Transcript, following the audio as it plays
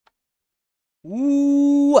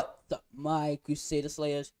What's up, my Crusader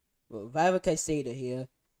Slayers? Revival Crusader here,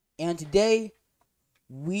 and today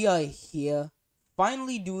we are here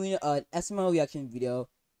finally doing an SML reaction video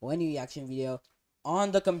or any reaction video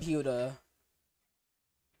on the computer.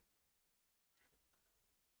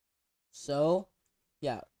 So,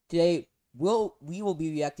 yeah, today we will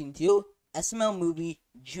be reacting to SML Movie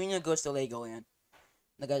Junior Goes to Legoland.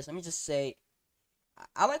 Now, guys, let me just say,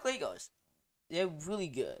 I like Legos. They're really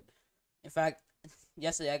good. In fact,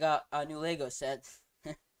 yesterday I got a new Lego set.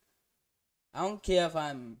 I don't care if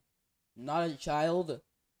I'm not a child,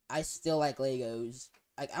 I still like Legos.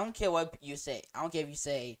 Like, I don't care what you say. I don't care if you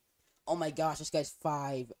say, "Oh my gosh, this guy's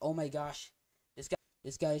 5. Oh my gosh, this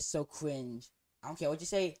guy is so cringe." I don't care what you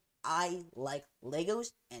say. I like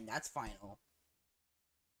Legos, and that's final.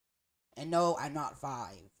 And no, I'm not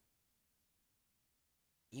 5.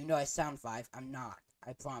 Even though I sound 5, I'm not.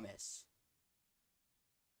 I promise.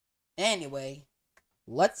 Anyway,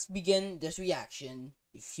 let's begin this reaction.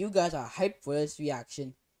 If you guys are hyped for this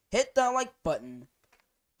reaction, hit that like button.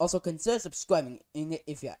 Also, consider subscribing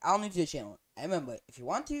if you're new to the channel. And remember, if you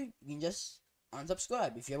want to, you can just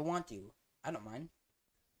unsubscribe if you ever want to. I don't mind.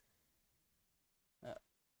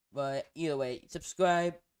 But either way,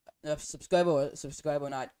 subscribe or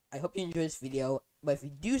not. I hope you enjoy this video. But if you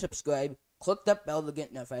do subscribe, click that bell to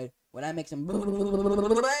get notified when I make some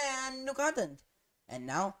brand new content. And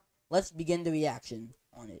now, let's begin the reaction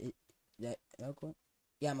on it. Am I recording?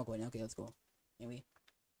 Yeah, I'm recording. Okay, let's go. Anyway.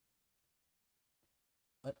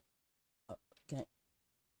 What? Can I?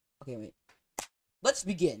 Okay, wait. Let's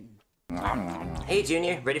begin. Hey,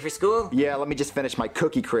 Junior, ready for school? Yeah, let me just finish my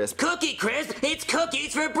Cookie Crisp. Cookie Crisp? It's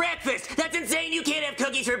cookies for breakfast! That's insane! You can't have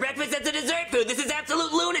cookies for breakfast! That's a dessert food! This is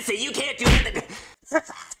absolute lunacy! You can't do that!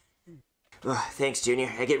 Oh, thanks,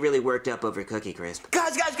 Junior. I get really worked up over Cookie Crisp.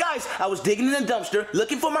 Guys! I was digging in the dumpster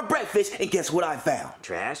looking for my breakfast, and guess what I found?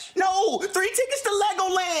 Trash? No! 3 tickets to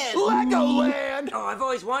Legoland! Legoland! Oh, I've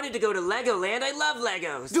always wanted to go to Legoland. I love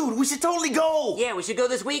Legos. Dude, we should totally go! Yeah, we should go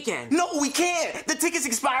this weekend. No, we can't! The tickets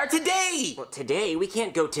expire today! Well, today? We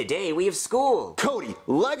can't go today. We have school. Cody,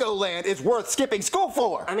 Legoland is worth skipping school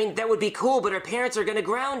for! I mean, that would be cool, but our parents are gonna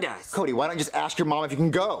ground us. Cody, why don't you just ask your mom if you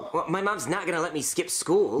can go? Well, my mom's not gonna let me skip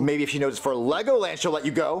school. Maybe if she knows it's for Legoland, she'll let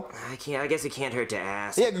you go. I guess it can't hurt to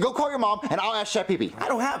ask. Yeah, go call your mom, and I'll ask Chef Pee-Pee. I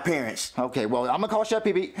don't have parents. Okay, well, I'm gonna call Chef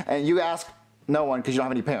Pee-Pee, and you ask no one, because you don't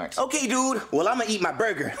have any parents. Okay, dude. Well, I'm gonna eat my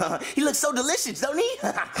burger. He looks so delicious, don't he?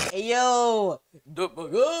 Hey yo, the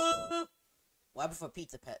burger. Well, I prefer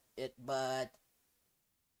pizza but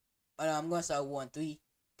I'm gonna start 1, 3,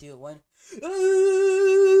 2, 1.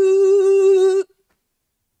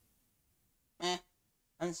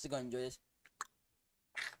 I'm still gonna enjoy this.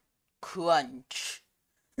 Crunch.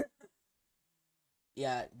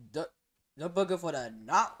 Yeah, the burger for the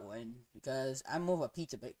not one, because I'm more of a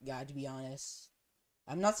pizza guy, to be honest.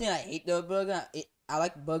 I'm not saying I hate the burger. I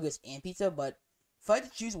like burgers and pizza, but if I had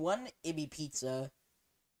to choose one, it'd be pizza.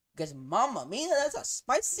 Because mama mia, that's a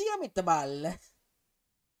spicy meatball.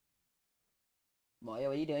 Mario,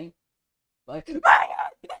 what are you doing?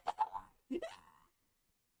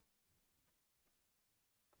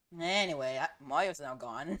 Anyway, Mario's now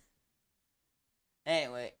gone.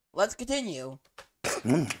 Anyway, let's continue.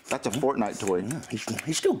 That's a Fortnite toy.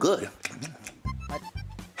 He's still good.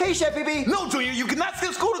 Hey, Chef Pee-Pee! No, Junior, you cannot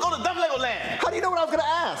skip school to go to dumb Legoland! How do you know what I was gonna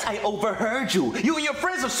ask? I overheard you. You and your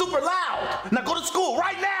friends are super loud. Now go to school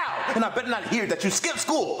right now. And I better not hear that you skipped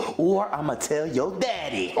school, or I'ma tell your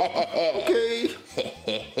daddy. Okay.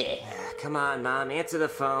 Come on, Mom, answer the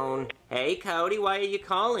phone. Hey, Cody, why are you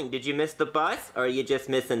calling? Did you miss the bus, or are you just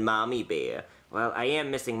missing Mommy Bear? Well, I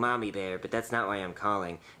am missing Mommy Bear, but that's not why I'm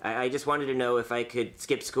calling. I just wanted to know if I could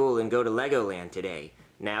skip school and go to Legoland today.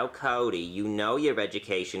 Now, Cody, you know your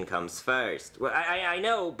education comes first. Well, I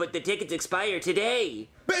know, but the tickets expire today.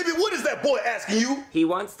 Baby, what is that boy asking you? He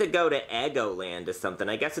wants to go to Eggoland or something.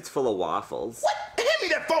 I guess it's full of waffles. What? Hand me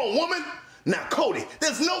that phone, woman! Now, Cody,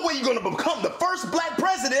 there's no way you're gonna become the first black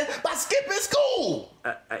president by skipping school!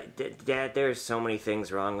 Dad, there's so many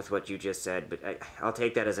things wrong with what you just said, but I'll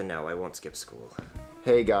take that as a no. I won't skip school.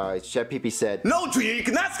 Hey, guys, Chef Pee-Pee said... No, Junior, you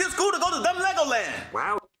cannot skip school to go to dumb Legoland!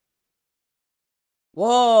 Wow.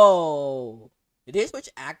 Whoa! Did they switch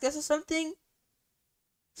actors or something?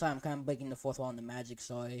 Sorry, I'm kind of breaking the fourth wall in the magic,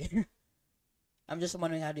 sorry. I'm just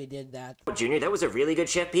wondering how they did that. Junior, that was a really good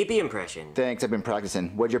Chef Pee-Pee impression. Thanks, I've been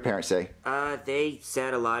practicing. What'd your parents say? They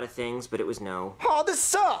said a lot of things, but it was no. Oh, this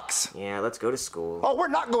sucks! Yeah, let's go to school. Oh, we're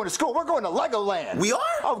not going to school. We're going to Legoland. We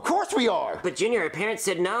are? Of course we are. But Junior, our parents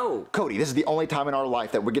said no. Cody, this is the only time in our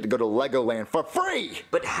life that we get to go to Legoland for free.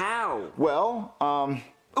 But how? Well,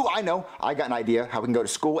 Ooh, I know. I got an idea how we can go to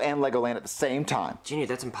school and Legoland at the same time. Junior,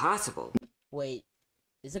 that's impossible. Wait,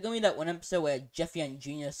 is it gonna be that one episode where Jeffy and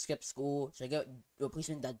Junior skip school so they get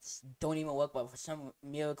replacement that don't even work, but for some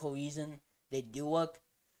miracle reason they do work?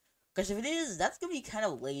 Because if it is, that's gonna be kind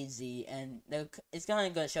of lazy, and it's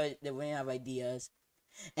gonna show they're running out of ideas,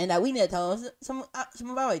 and that we need to tell us some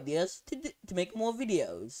of our ideas to make more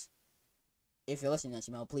videos. If you're listening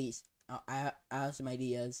to SML, please, I have some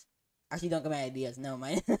ideas. Actually, don't give me ideas. No,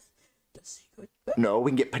 mind. The secret. No,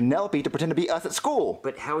 we can get Penelope to pretend to be us at school.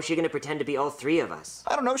 But how is she gonna pretend to be all three of us?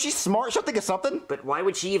 I don't know, she's smart, she'll think of something. But why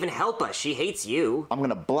would she even help us? She hates you. I'm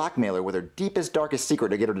gonna blackmail her with her deepest, darkest secret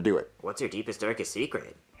to get her to do it. What's her deepest, darkest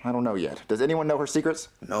secret? I don't know yet. Does anyone know her secrets?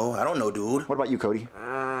 No, I don't know, dude. What about you, Cody?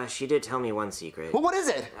 She did tell me one secret. Well, what is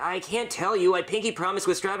it? I can't tell you. I pinky promised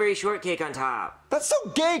with strawberry shortcake on top. That's so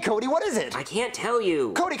gay, Cody. What is it? I can't tell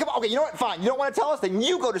you. Cody, come on. Okay, you know what? Fine. You don't want to tell us? Then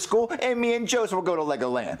you go to school, and me and Joseph will go to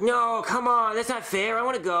Legoland. No, come on. That's not fair. I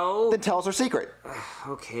want to go. Then tell us her secret.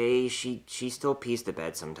 Okay, she still pees the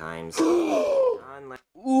bed sometimes. Unless...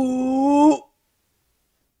 Ooh.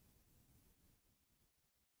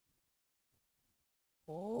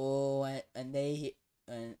 Oh, and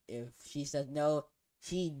if she says no,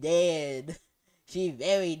 she dead. She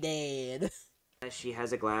very dead. She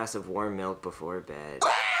has a glass of warm milk before bed.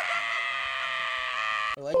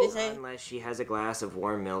 What did they say? Unless she has a glass of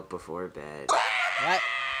warm milk before bed. What?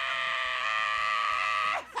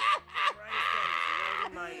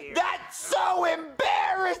 That's so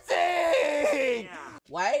embarrassing! Yeah.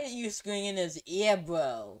 Why are you screaming in his ear,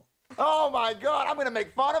 bro? Oh my God, I'm gonna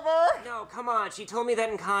make fun of her? No, come on. She told me that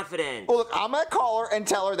in confidence. Well, look, I'm gonna call her and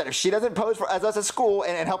tell her that if she doesn't pose for as us at school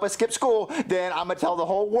and help us skip school, then I'm gonna tell the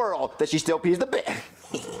whole world that she still pees the bed.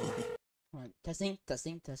 Come on, testing.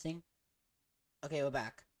 Okay, we're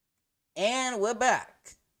back. And we're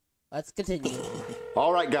back. Let's continue.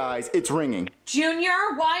 All right, guys, it's ringing. Junior,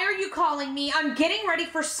 why are you calling me? I'm getting ready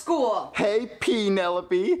for school. Hey,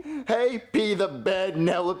 Penelope. Hey, pee the bed,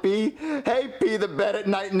 Nelope. Hey, pee the bed at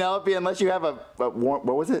night, Nelope, unless you have a warm,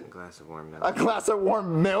 what was it? A glass of warm milk. A glass of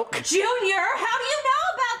warm milk. Junior, how do you know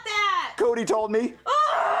about that? Cody told me.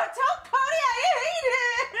 Oh, tell Cody I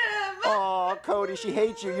hate him. Aw, Cody, she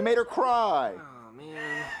hates you. You made her cry. Oh,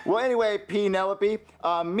 man. Well, anyway, Penelope,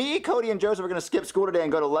 me, Cody, and Joseph are going to skip school today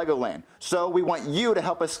and go to Legoland. So we want you to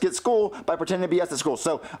help us skip school by pretending to be us at school.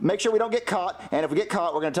 So make sure we don't get caught, and if we get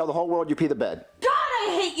caught, we're going to tell the whole world you pee the bed. God,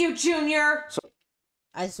 I hate you, Junior.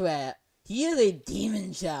 I swear, he is a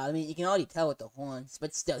demon child. I mean, you can already tell with the horns,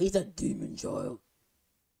 but still, he's a demon child.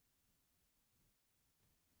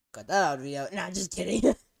 Got that out of video. Nah, just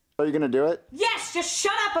kidding. Are you going to do it? Yes, just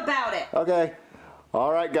shut up about it. Okay.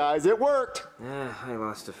 All right, guys, it worked. I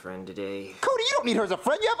lost a friend today. Cody, you don't need her as a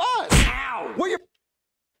friend. You have us. Ow! We're your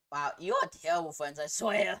Wow, you are terrible friends, I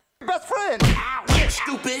swear. best friend. Ow, you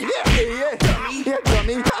stupid. Yeah, idiot. Dummy. Yeah,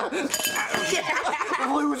 dummy.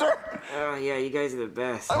 Loser. Oh, yeah, you guys are the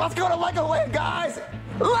best. Let's go to Legoland, guys.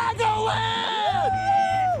 Legoland!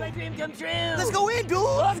 It's my dream come true! Let's go in, dude.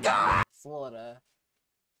 Let's go. Florida.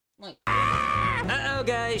 Like, Uh-oh,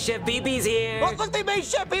 guys, Chef BB's here. Oh, look, they made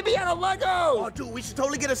Chef BB out of Lego. Oh, dude, we should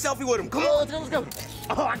totally get a selfie with him. Come on. Let's go.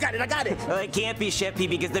 Oh, I got it. Well, it can't be Chef BB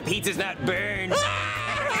because the pizza's not burned.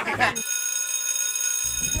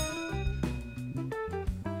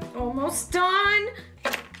 Almost done.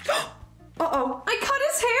 Uh-oh, I cut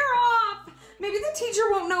his hair off. Maybe the teacher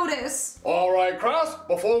won't notice. All right, class,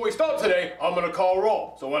 before we start today, I'm gonna call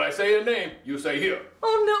roll. So when I say your name, you say here.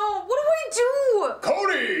 Oh no, what do?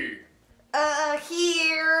 Cody!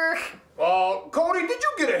 Here. Cody, did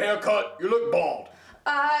you get a haircut? You look bald.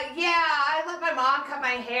 Yeah, I let my mom cut my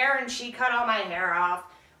hair and she cut all my hair off.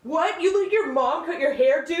 What? You let your mom cut your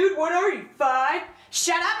hair, dude? What are you, 5?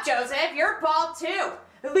 Shut up, Joseph. You're bald too.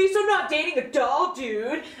 At least I'm not dating a doll,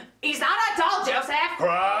 dude. He's not a doll, Joseph.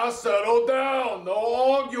 Class, settle down.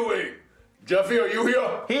 No arguing. Jeffy, are you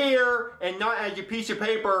here? Here, and not as your piece of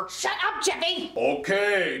paper. Shut up, Jeffy.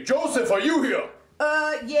 Okay. Joseph, are you here?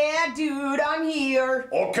 Yeah, dude, I'm here.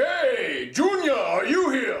 Okay. Junior, are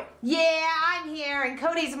you here? Yeah, I'm here, and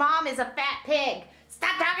Cody's mom is a fat pig.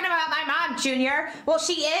 Stop talking about my mom, Junior. Well,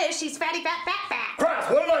 she is. She's fatty, fat.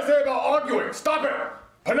 Class, what did I say about arguing? Stop it.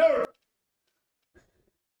 Penelope,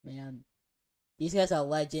 man, these guys are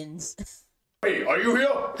legends. are you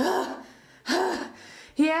here?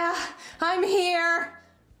 Yeah, I'm here.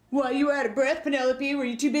 Why, you out of breath, Penelope? Were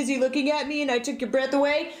you too busy looking at me and I took your breath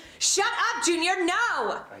away? Shut up, Junior, no!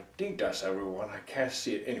 I think that's everyone. I can't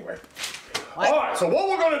see it anyway. What? All right, so what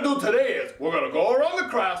we're gonna do today is we're gonna go around the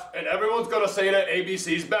class and everyone's gonna say their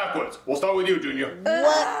ABCs backwards. We'll start with you, Junior.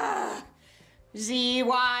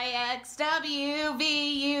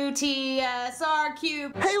 ZYXWVUTSR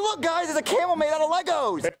cube. Hey, look, guys, it's a camel made out of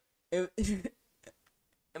Legos.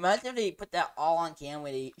 Imagine if they put that all on camera.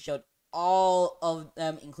 They showed all of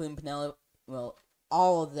them, including Penelope. Well,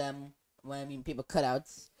 all of them. When I mean people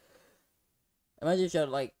cutouts. Imagine if they showed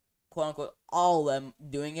like quote unquote all of them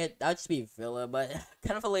doing it. That'd just be filler, but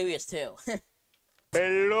kind of hilarious too.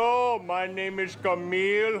 Hello, my name is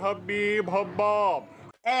Camille Habib Habab.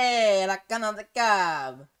 Hey, la cana de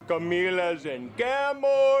cab. Camille as in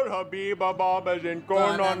camel, Habib Habab as in corn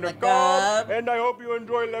Corn on on the the cob. cob. And I hope you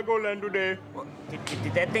enjoy Legoland today.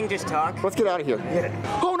 Did that thing just talk? Let's get out of here.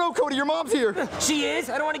 Oh, no, Cody, your mom's here. She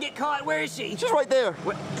is? I don't want to get caught. Where is she? She's right there.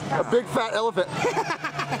 A big fat elephant.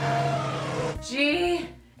 G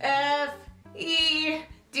F E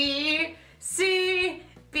D C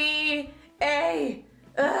B A.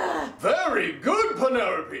 Very good,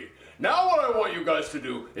 Penelope. Now what I want you guys to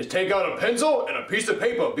do is take out a pencil and a piece of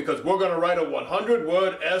paper because we're going to write a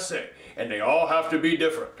 100-word essay. And they all have to be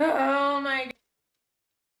different. Oh my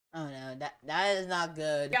Oh no, that is not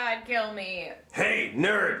good. God, kill me. Hey,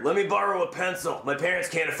 nerd, let me borrow a pencil. My parents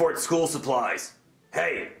can't afford school supplies.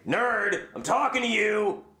 Hey, nerd, I'm talking to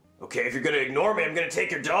you. Okay, if you're gonna ignore me, I'm gonna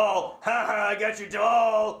take your doll. Haha, I got your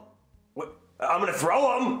doll. What? I'm gonna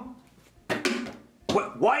throw him.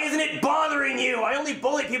 What? Why isn't it bothering you? I only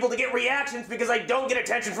bully people to get reactions because I don't get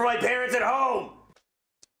attention from my parents at home.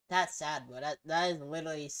 That's sad, bro. That is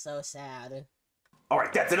literally so sad. All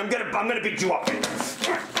right, that's it. I'm gonna beat you up.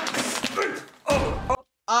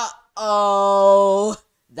 Uh-oh.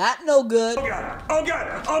 That no good. Oh god! Oh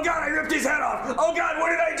god! Oh god! I ripped his head off! Oh god!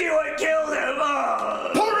 What did I do? I killed him! Oh,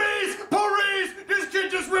 Police! Police! This kid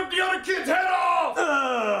just ripped the other kid's head off!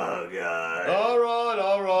 oh god! All right,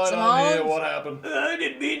 I'm here. What happened? I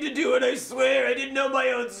didn't mean to do it, I swear. I didn't know my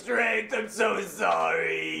own strength. I'm so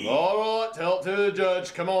sorry. All right, tell it to the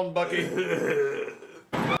judge. Come on, Bucky. We're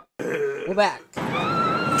back.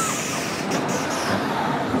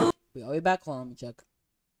 We're back. Hold on, let me check.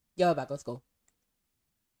 Yeah, we're back. Let's go.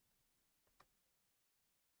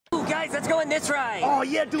 Ooh, guys, let's go on this ride. Oh,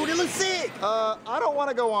 yeah, dude, it looks sick. I don't want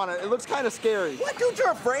to go on it. It looks kind of scary. What, dude,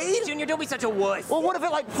 you're afraid? Junior, don't be such a wuss. Well, what if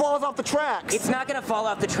it, like, falls off the tracks? It's not gonna fall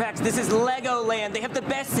off the tracks. This is Legoland. They have the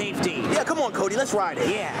best safety. Yeah, come on, Cody, let's ride it.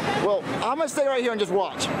 Yeah. Well, I'm going to stay right here and just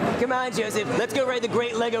watch. Come on, Joseph. Let's go ride the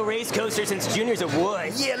great Lego race coaster since Junior's a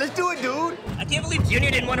wuss. Yeah, let's do it, dude. I can't believe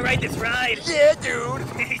Junior didn't want to ride this ride. Yeah, dude.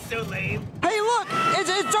 He's so lame. Hey, look! It's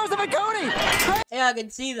Joseph and Cody! Hey! Yeah, I can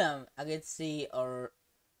see them. I can see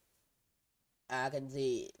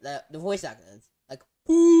the voice actors. Like,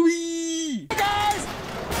 Pooey! Guys!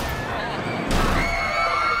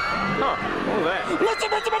 Huh, what was that? Listen!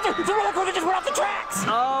 The roller coaster just went off the tracks!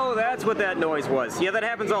 Oh, that's what that noise was. Yeah, that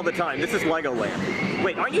happens all the time. This is Legoland.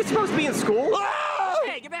 Wait, aren't you supposed to be in school?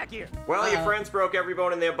 Hey, get back here! Well, your friends broke every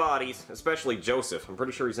bone in their bodies, especially Joseph. I'm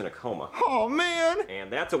pretty sure he's in a coma. Oh, man!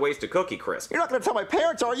 And that's a wasted Cookie Crisp. You're not going to tell my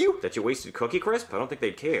parents, are you? That you wasted Cookie Crisp? I don't think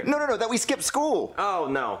they'd care. No, that we skipped school. Oh,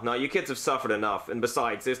 no, you kids have suffered enough. And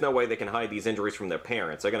besides, there's no way they can hide these injuries from their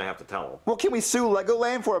parents. They're gonna have to tell them. Well, can we sue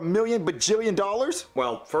Legoland for $1 million bajillion dollars?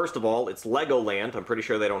 Well, first of all, it's Legoland. I'm pretty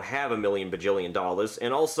sure they don't have $1 million bajillion dollars.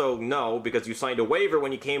 And also, no, because you signed a waiver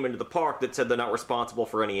when you came into the park that said they're not responsible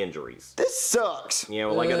for any injuries. This sucks. Yeah,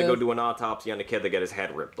 well, I gotta go do an autopsy on the kid that got his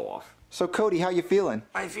head ripped off. So, Cody, how you feeling?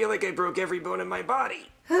 I feel like I broke every bone in my body.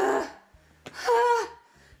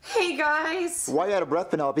 Hey guys. Why you out of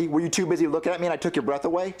breath, Penelope? Were you too busy looking at me and I took your breath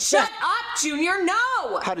away? Shut up, Junior.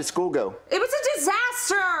 No. How did school go? It was a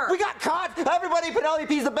disaster. We got caught! Everybody, Penelope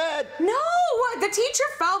pees the bed! No, the teacher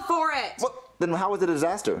fell for it. What? Then how was it a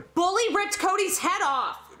disaster? Bully ripped Cody's head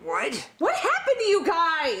off. What? What happened to you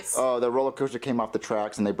guys? Oh, the roller coaster came off the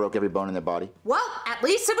tracks and they broke every bone in their body. Well, at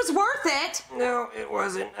least it was worth it. No, it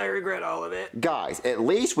wasn't. I regret all of it. Guys, at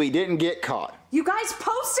least we didn't get caught. You guys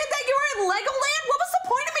posted that you were in Legoland? What was the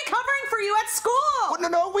point of me covering for you at school? Oh,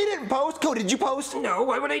 no, we didn't post. Cody, did you post? No,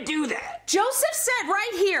 why would I do that? Joseph said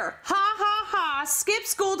right here, ha ha ha, skip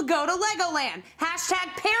school to go to Legoland. Hashtag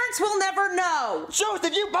parents will never know.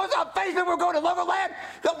 Joseph, you posted on Facebook we're going to Legoland?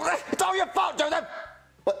 It's all your fault, Joseph.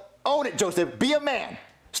 But own it, Joseph. Be a man.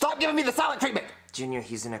 Stop giving me the silent treatment. Junior,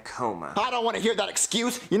 he's in a coma. I don't want to hear that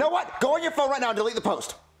excuse. You know what? Go on your phone right now and delete the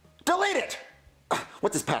post. Delete it.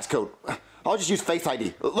 What's his passcode? I'll just use Face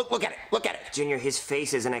ID. Look at it. Look at it. Junior, his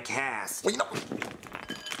face is in a cast. Well, you know.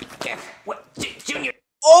 What? Junior!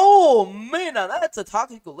 Oh, man, now that's a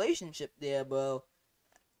toxic relationship there, bro.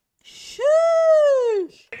 Sheesh.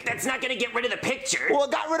 That's not gonna get rid of the picture. Well,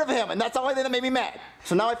 it got rid of him, and that's the only thing that made me mad.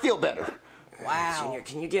 So now I feel better. Wow. Junior,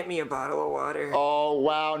 can you get me a bottle of water? Oh,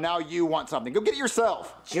 wow, now you want something. Go get it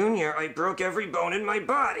yourself. Junior, I broke every bone in my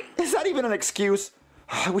body. Is that even an excuse?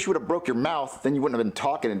 I wish you would have broke your mouth, then you wouldn't have been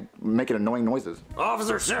talking and making annoying noises.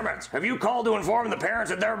 Officer Simmons, have you called to inform the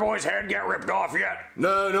parents that their boy's head got ripped off yet?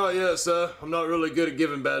 No, not yet, sir. I'm not really good at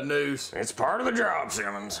giving bad news. It's part of the job,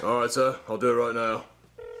 Simmons. All right, sir. I'll do it right now.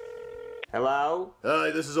 Hello?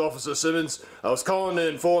 Hi, this is Officer Simmons. I was calling to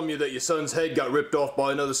inform you that your son's head got ripped off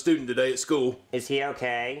by another student today at school. Is he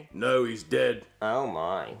okay? No, he's dead. Oh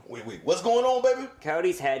my. Wait, what's going on, baby?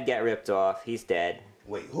 Cody's head got ripped off. He's dead.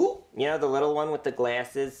 Wait, who? You know, the little one with the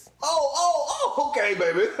glasses? Oh, okay,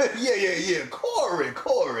 baby. Yeah. Corey.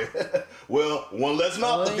 Well, one less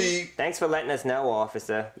mouth to feed. Thanks for letting us know,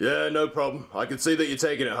 officer. Yeah, no problem. I can see that you're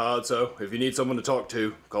taking it hard, so if you need someone to talk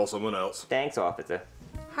to, call someone else. Thanks, officer.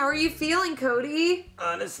 How are you feeling, Cody?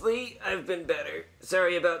 Honestly, I've been better.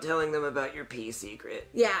 Sorry about telling them about your pee secret.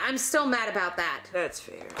 Yeah, I'm still mad about that. That's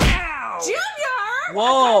fair. Ow! Junior!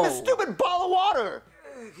 Whoa. A stupid bottle of water.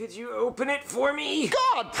 Could you open it for me?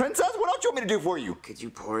 God, princess, what else do you want me to do for you? Could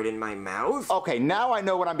you pour it in my mouth? Okay, now I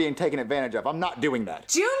know when I'm being taken advantage of. I'm not doing that.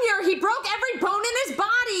 Junior, he broke every bone in his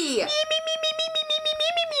body!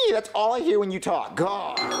 Me. That's all I hear when you talk.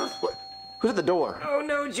 God. What? Who's at the door? Oh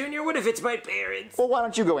no, Junior, what if it's my parents? Well, why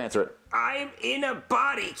don't you go answer it? I'm in a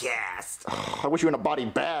body cast. I wish you were in a body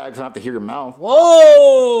bag so I don't have to hear your mouth.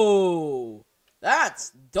 Whoa!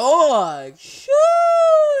 That's dog. Shush!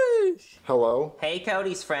 Hello? Hey,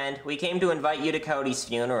 Cody's friend. We came to invite you to Cody's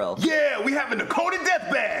funeral. Yeah, we having the Cody Death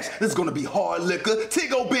Bash. This is gonna be hard liquor,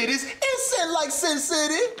 Tigo bitties, and sin like Sin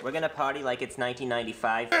City. We're gonna party like it's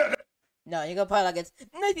 1995. No, you're gonna probably like it's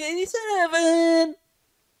 1987.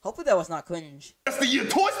 Hopefully that was not cringe. That's the year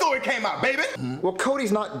Toy Story came out, baby. Well,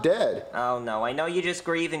 Cody's not dead. Oh no, I know you're just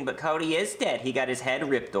grieving, but Cody is dead. He got his head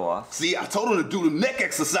ripped off. See, I told him to do the neck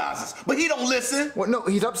exercises, but he don't listen. Well, no,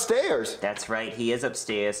 he's upstairs. That's right, he is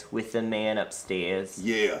upstairs with the man upstairs.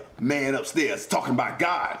 Yeah, man upstairs talking about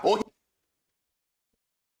God. Or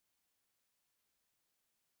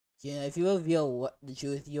Yeah, if you reveal the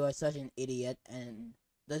truth, you are such an idiot and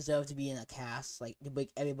deserve to be in a cast, like to break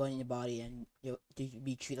everybody in your body and to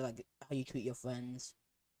be treated like how you treat your friends.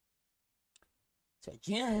 So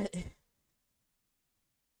Gina,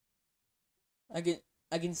 I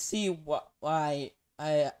can see why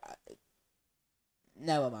I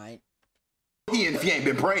never mind. if you ain't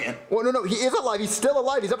been praying. Well, no, he is alive. He's still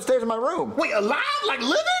alive. He's upstairs in my room. Wait, alive? Like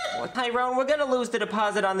living? Well, Tyrone, we're gonna lose the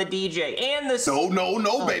deposit on the DJ and the...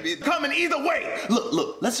 No, baby. Coming either way.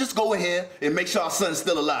 Look, let's just go ahead and make sure our son's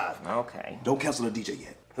still alive. Okay. Don't cancel the DJ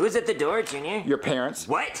yet. Who's at the door, Junior? Your parents.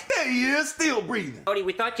 What? There he is, still breathing. Cody,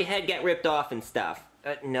 we thought your head got ripped off and stuff.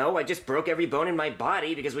 No, I just broke every bone in my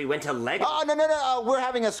body because we went to Lego. Oh, no. We're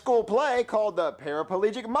having a school play called The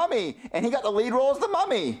Paraplegic Mummy, and he got the lead role as the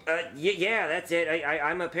mummy. Yeah, that's it.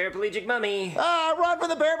 I'm a paraplegic mummy. Run for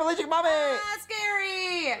the paraplegic mummy! Ah,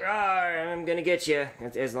 scary! Rawr, I'm gonna get you,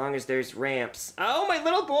 as long as there's ramps. Oh, my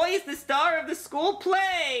little boy is the star of the school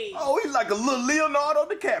play! Oh, he's like a little Leonardo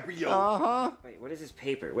DiCaprio. Uh-huh. Wait, what is this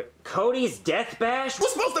paper? What, Cody's death bash? We're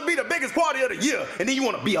supposed to be the biggest party of the year, and then you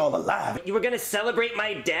want to be all alive. You were gonna celebrate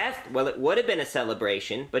my death? Well, it would have been a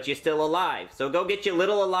celebration, but you're still alive. So go get your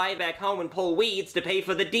little alive back home and pull weeds to pay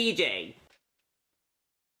for the DJ.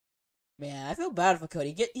 Man, I feel bad for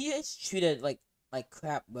Cody. He gets treated like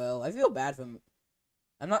crap, bro. I feel bad for him.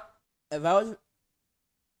 I'm not. If I was.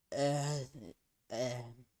 Never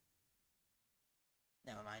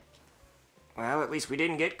mind. Well, at least we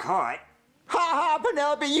didn't get caught. Ha ha,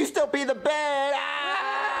 Penelope, you still be the bed!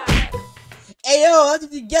 Ah! Hey yo, how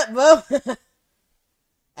did you get, bro?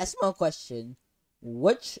 A small question.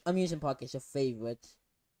 Which amusement park is your favorite?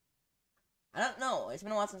 I don't know. It's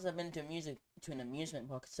been a while since I've been to an amusement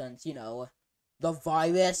park since, you know, the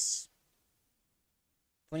virus.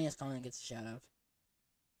 Funniest comment gets a shout out.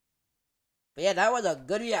 But yeah, that was a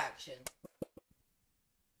good reaction.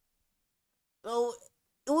 So,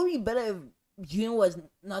 it would be better if June was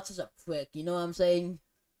not such a prick, you know what I'm saying?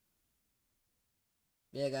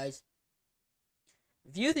 Yeah, guys.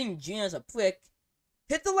 If you think June is a prick,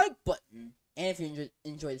 hit the like button. And if you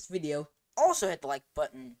enjoyed this video, also hit the like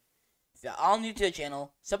button. If you're all new to the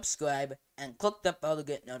channel, subscribe and click the bell to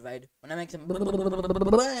get notified when I make some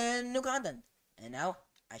new content. And now,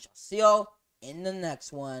 I shall see y'all in the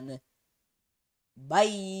next one.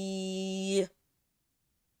 Bye!